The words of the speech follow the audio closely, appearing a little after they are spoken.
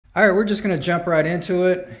All right, we're just gonna jump right into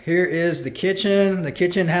it. Here is the kitchen. The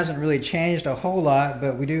kitchen hasn't really changed a whole lot,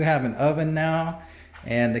 but we do have an oven now,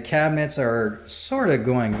 and the cabinets are sort of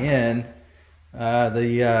going in.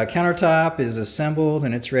 The countertop is assembled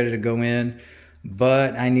and it's ready to go in,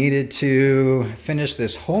 but I needed to finish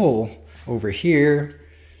this hole over here.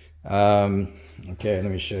 Okay,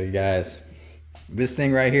 let me show you guys. This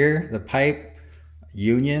thing right here, the pipe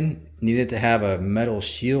union, needed to have a metal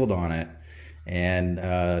shield on it. And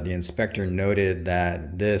the inspector noted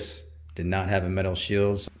that this did not have a metal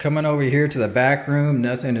shield. Coming over here to the back room,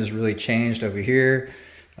 nothing has really changed over here.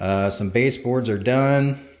 Some baseboards are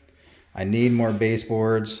done. I need more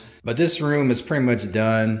baseboards, but this room is pretty much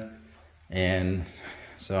done, and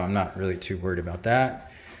so I'm not really too worried about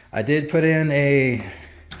that. I did put in a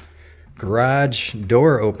garage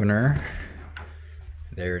door opener.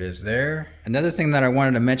 There it is there. Another thing that I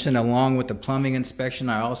wanted to mention, along with the plumbing inspection,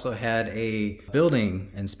 I also had a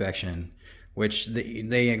building inspection, which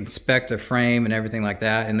they inspect the frame and everything like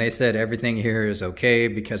that. And they said everything here is okay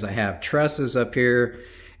because I have trusses up here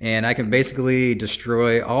and I can basically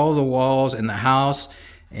destroy all the walls in the house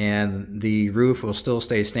and the roof will still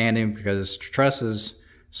stay standing because trusses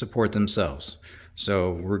support themselves.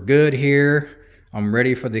 So we're good here. I'm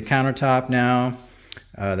ready for the countertop now.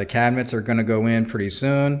 The cabinets are going to go in pretty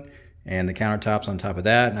soon, and the countertops on top of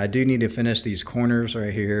that. And I do need to finish these corners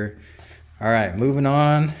right here. All right, moving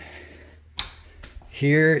on.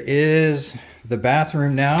 Here is the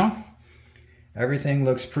bathroom now. Everything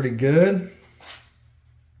looks pretty good.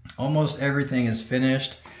 Almost everything is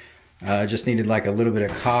finished. Just needed like a little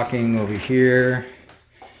bit of caulking over here.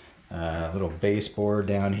 A little baseboard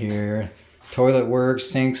down here. Toilet works,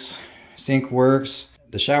 sink works.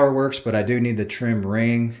 The shower works, but I do need the trim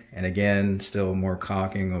ring. And again, still more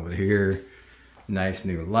caulking over here. Nice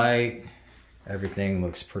new light. Everything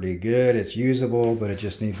looks pretty good. It's usable, but it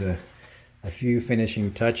just needs a few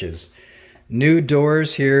finishing touches. New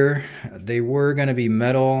doors here. They were going to be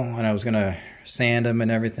metal, and I was going to sand them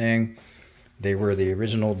and everything. They were the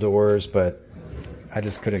original doors, but I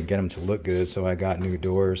just couldn't get them to look good, so I got new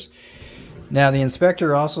doors. Now, the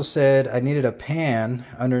inspector also said I needed a pan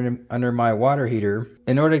under my water heater.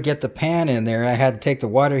 In order to get the pan in there, I had to take the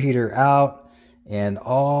water heater out, and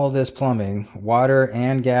all this plumbing, water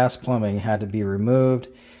and gas plumbing, had to be removed,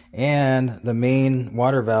 and the main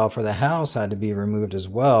water valve for the house had to be removed as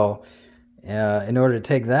well. In order to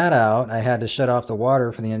take that out, I had to shut off the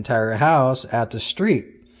water for the entire house at the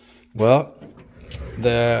street. Well,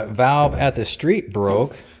 the valve at the street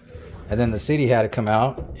broke, and then the city had to come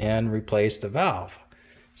out and replace the valve.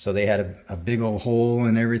 So they had a big old hole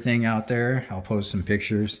and everything out there. I'll post some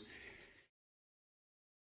pictures.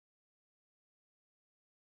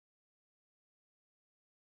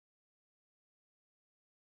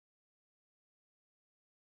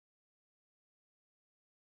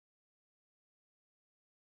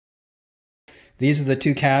 These are the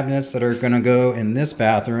two cabinets that are going to go in this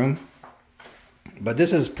bathroom. But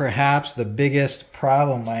this is perhaps the biggest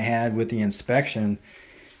problem I had with the inspection.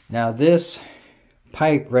 Now, this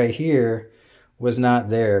pipe right here was not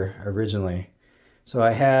there originally. So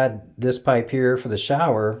I had this pipe here for the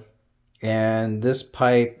shower, and this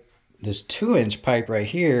pipe, this 2-inch pipe right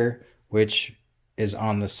here, which is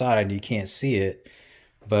on the side, you can't see it,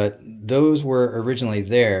 but those were originally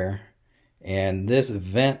there, and this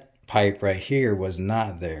vent pipe right here was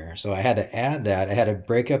not there. So I had to add that. I had to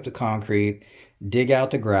break up the concrete, dig out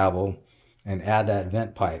the gravel, and add that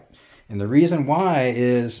vent pipe. And the reason why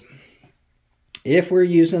is if we're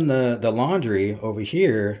using the laundry over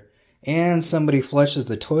here and somebody flushes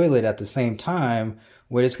the toilet at the same time,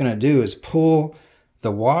 what it's going to do is pull the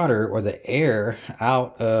water or the air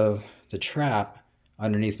out of the trap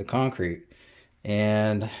underneath the concrete.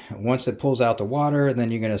 And once it pulls out the water, then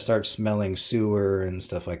you're going to start smelling sewer and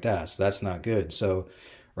stuff like that. So that's not good. So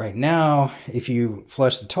right now, if you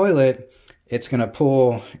flush the toilet, it's going to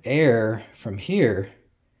pull air from here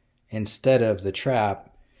instead of the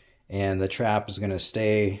trap, and the trap is going to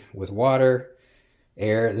stay with water,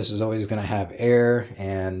 air. This is always going to have air,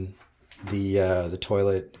 and the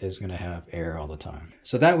toilet is going to have air all the time.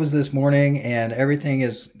 So that was this morning, and everything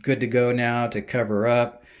is good to go now to cover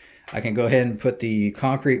up. I can go ahead and put the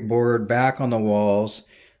concrete board back on the walls,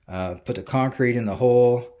 put the concrete in the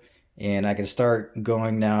hole, and I can start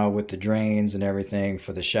going now with the drains and everything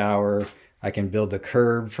for the shower. I can build the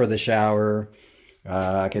curb for the shower.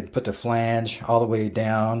 I could put the flange all the way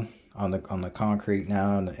down on the concrete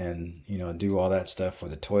now, and you know, do all that stuff for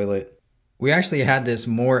the toilet. We actually had this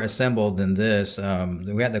more assembled than this.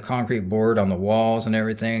 We had the concrete board on the walls and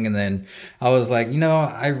everything. And then I was like, you know,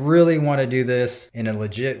 I really want to do this in a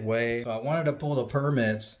legit way. So I wanted to pull the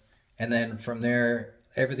permits, and then from there,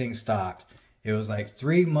 everything stopped. It was like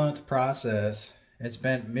 3-month process. It's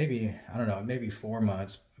been maybe, I don't know, maybe 4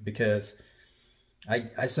 months, because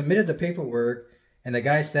I submitted the paperwork and the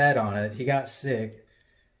guy sat on it. He got sick.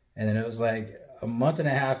 And then it was like a month and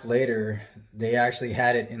a half later, they actually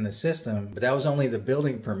had it in the system, but that was only the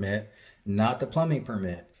building permit, not the plumbing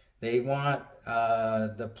permit. They want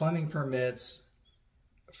the plumbing permits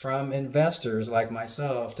from investors like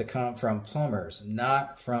myself to come from plumbers,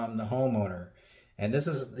 not from the homeowner. And this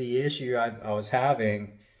is the issue I was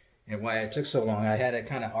having, and why it took so long. I had to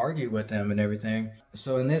kind of argue with them and everything.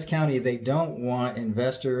 So in this county, they don't want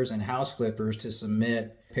investors and house flippers to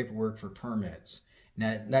submit paperwork for permits.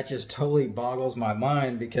 Now, that just totally boggles my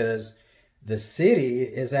mind, because the city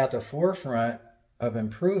is at the forefront of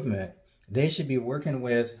improvement. They should be working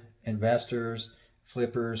with investors,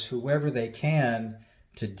 flippers, whoever they can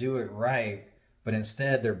to do it right. But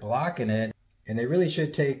instead, they're blocking it. And they really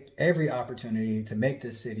should take every opportunity to make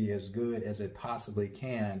this city as good as it possibly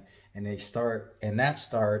can. And that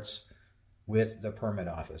starts with the permit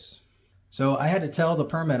office. So I had to tell the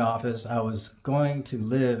permit office I was going to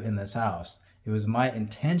live in this house. It was my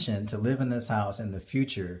intention to live in this house in the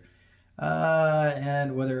future.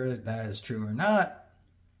 And whether that is true or not,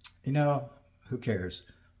 you know, who cares?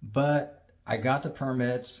 But I got the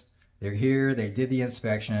permits. They're here. They did the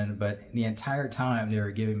inspection. But the entire time, they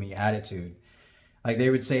were giving me attitude. Like,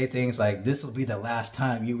 they would say things like, this will be the last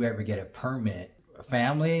time you ever get a permit. A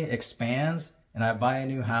family expands and I buy a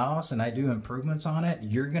new house and I do improvements on it.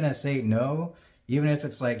 You're going to say no, even if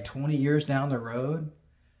it's like 20 years down the road.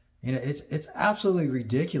 You know, it's absolutely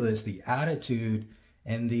ridiculous, the attitude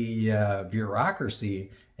and the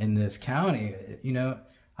bureaucracy in this county. You know,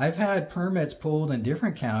 I've had permits pulled in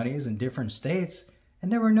different counties and different states,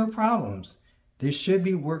 and there were no problems. They should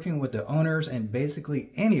be working with the owners and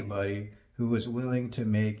basically anybody who is willing to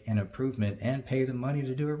make an improvement and pay the money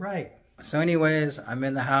to do it right. So anyways, I'm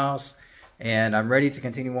in the house and I'm ready to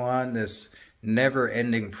continue on this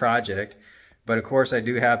never-ending project. But of course, I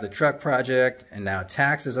do have the truck project, and now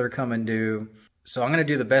taxes are coming due. So I'm going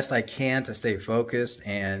to do the best I can to stay focused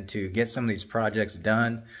and to get some of these projects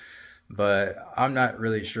done. But I'm not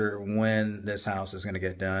really sure when this house is going to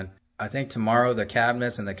get done. I think tomorrow the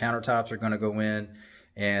cabinets and the countertops are going to go in,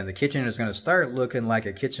 and the kitchen is going to start looking like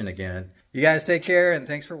a kitchen again. You guys take care, and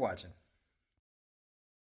thanks for watching.